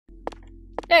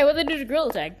Hey, what they do to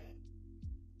Gorilla Tag?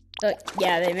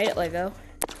 Yeah, they made it Lego.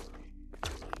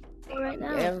 Right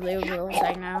now. They have Lego Gorilla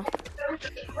Tag now.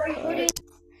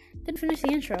 Didn't finish the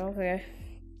intro. Okay.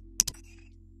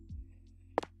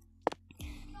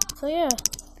 So yeah,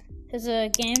 there's a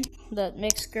game that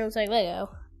makes Gorilla Tag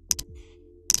Lego.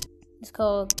 It's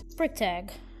called Brick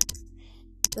Tag.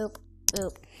 Boop,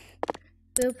 boop,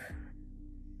 boop.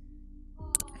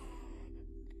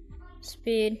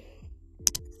 Speed.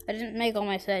 I didn't make all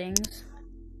my settings.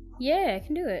 Yeah, I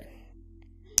can do it.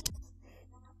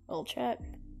 Old chat.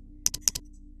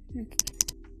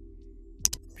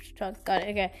 Got it.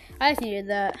 Okay, I just needed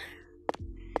that.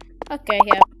 Okay,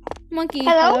 yeah. Monkey.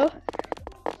 Hello?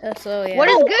 So yeah. What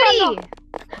is goody?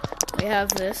 We have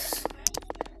this.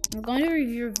 I'm going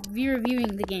to be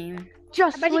reviewing the game.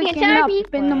 Just bet you can't waking tell up me.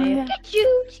 in the Why? morning. Get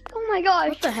you. Oh my gosh.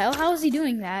 What the hell? How is he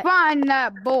doing that? Find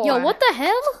that boy. Yo, what the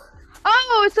hell?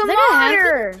 Oh, it's a Is that guy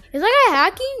modder. Is that guy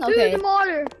hacking? Dude, Okay. the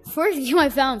mortar. First game I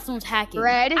found, someone's hacking.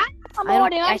 Red. I'm I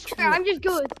don't modding. I actually- swear. I'm just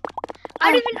good.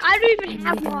 I don't even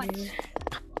have mods.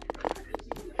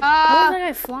 How is that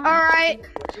guy flying? Alright.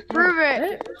 Prove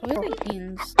it. What are the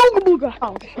beans? Oh, there we go.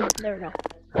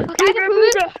 Okay, I can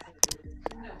prove it.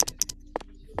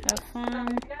 Have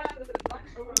fun.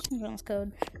 Someone's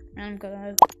code. Random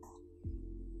code.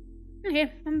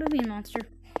 Okay, I'm a bean monster.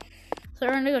 So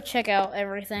we're gonna go check out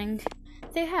everything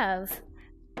they have.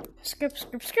 Script,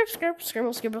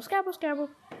 scribble, scrabble.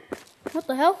 What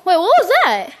the hell? Wait, what was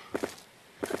that?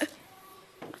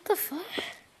 What the fuck?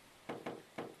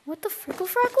 What the frickle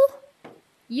frackle?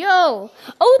 Yo!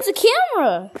 Oh, it's a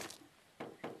camera!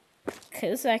 Okay,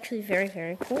 this is actually very,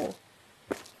 very cool.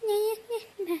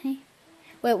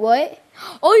 Wait, what?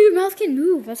 Oh, your mouth can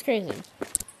move. That's crazy.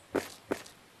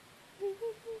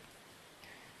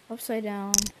 Upside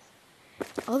down.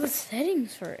 All the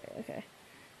settings for it. Okay.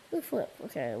 Flip.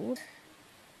 Okay.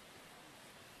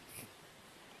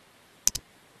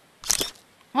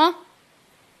 Huh?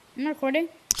 I'm recording.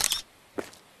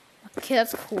 Okay,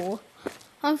 that's cool.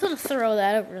 I'm just gonna throw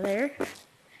that over there.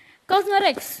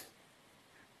 Cosmetics.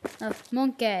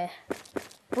 Monkey.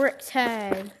 Brick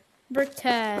tag.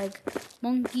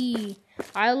 Monkey.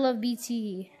 I love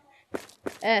BT.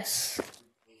 S.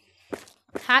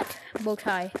 Hat. Bow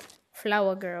tie.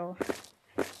 Flower girl.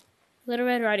 Little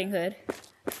Red Riding Hood.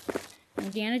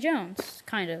 Indiana Jones.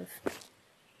 Kind of.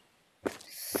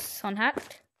 Sun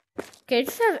hat. Okay,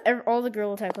 just have all the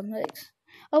girl type on legs.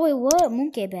 Oh wait, what?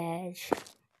 Monkey badge.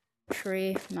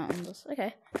 Tree. Mountains.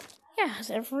 Okay. Yeah, it's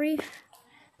every...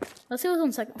 Let's see what's on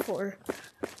the second floor.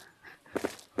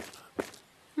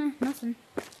 Nothing.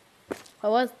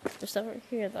 What was? There's stuff over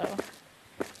here though.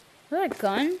 Is that a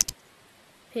gun?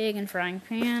 Pig and frying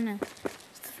pan and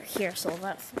stuff over here, so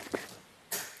that's...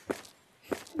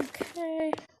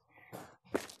 Okay.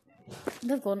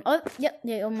 The golden... Oh, yep,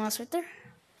 the old mouse right there.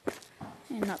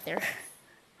 And not there.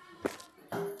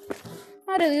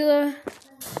 Hallelujah.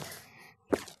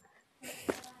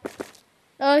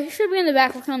 He should be in the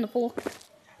back working on the pool.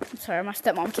 I'm sorry, my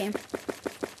stepmom came.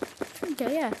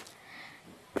 Okay, yeah.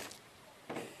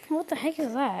 What the heck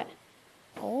is that?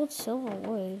 Old silver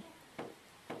wood.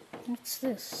 What's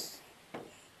this?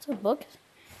 It's a book.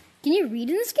 Can you read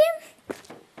in this game?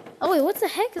 Oh wait, what the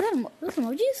heck is that? Those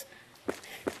emojis?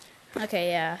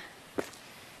 Okay, yeah.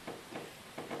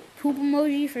 Poop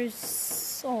emoji for...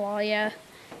 Oh, yeah.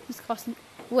 It's costing...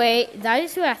 Wait, did I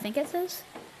just see what I think it says?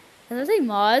 Does it say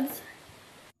mods?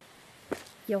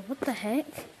 Yo, what the heck?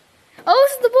 Oh,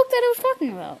 this is the book that I was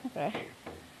talking about. Okay.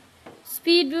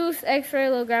 Speed boost, X-ray,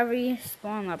 low gravity,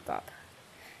 spawn laptop.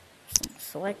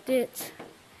 Select it.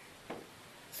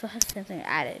 So it has something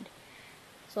added.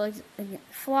 So like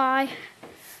fly.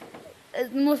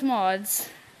 Most mods.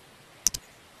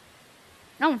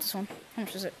 I want this one. How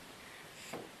much is it?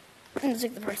 I'm gonna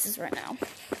check the prices right now.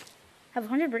 Have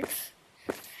 100 bricks.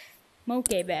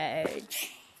 Monkey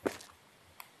badge.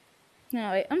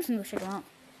 No, wait, I'm just gonna check them out.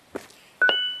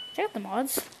 Check out the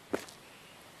mods.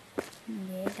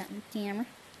 Yeah, got the camera.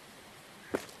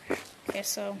 Okay,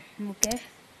 so, okay.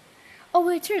 Oh,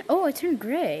 wait, I turned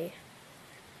gray.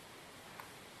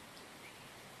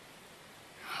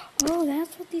 Oh,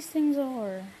 that's what these things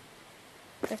are.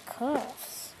 They're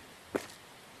cuffs.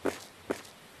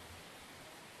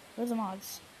 Where's the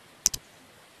mods?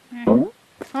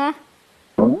 Huh?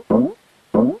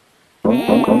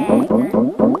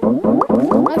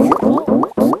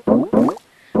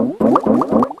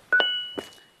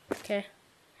 Okay.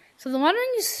 So the mod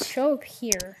menus show up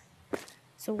here.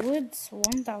 So wood's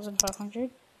 1,500.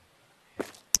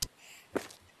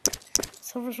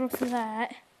 Silver's roughly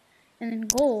that. And then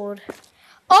gold.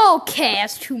 Okay,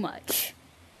 that's too much.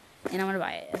 And I'm gonna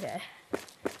buy it. Okay.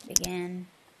 Begin.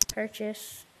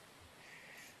 Purchase.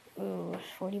 Ooh,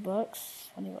 40 bucks.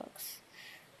 20 bucks.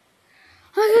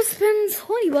 I can spend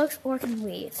 20 bucks or I can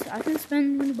wait. I can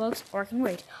spend 20 bucks or I can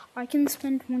wait. I can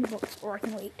spend 20 bucks or I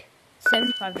can wait.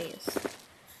 75 days.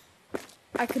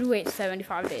 I could wait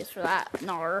 75 days for that.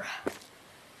 Nar.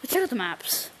 But check out the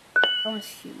maps. I want to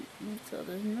see. So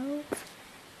there's no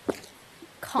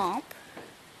comp.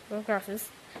 No graphics.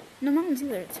 No mountains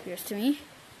either, it appears to me.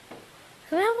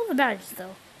 So I have all the badges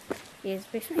though. Is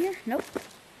basement here? Nope.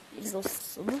 Is those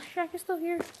silver shack still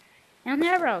here? And the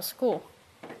eyebrows. Cool.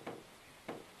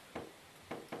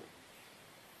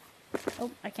 Oh,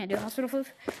 I can't do hospital food.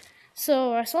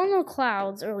 So I saw no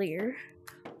clouds earlier.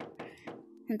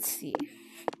 Let's see.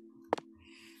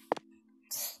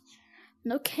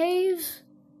 No caves.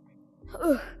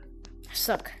 Ugh, I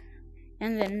suck.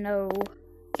 And then no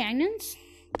canyons.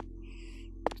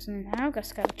 So now I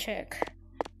just gotta check.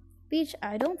 Beach,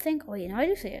 I don't think. Oh, I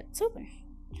do see it. It's open.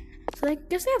 So I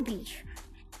guess they have beach.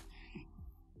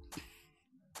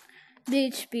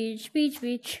 Beach, beach, beach,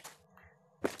 beach.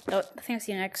 Oh, I think I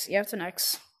see an X. Yeah, it's an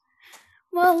X.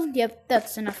 Well, yep,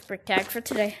 that's enough brick tag for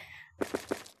today.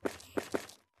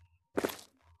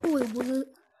 Ooh,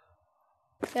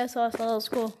 yeah, so I thought that was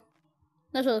cool.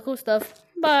 That's all the cool stuff.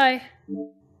 Bye.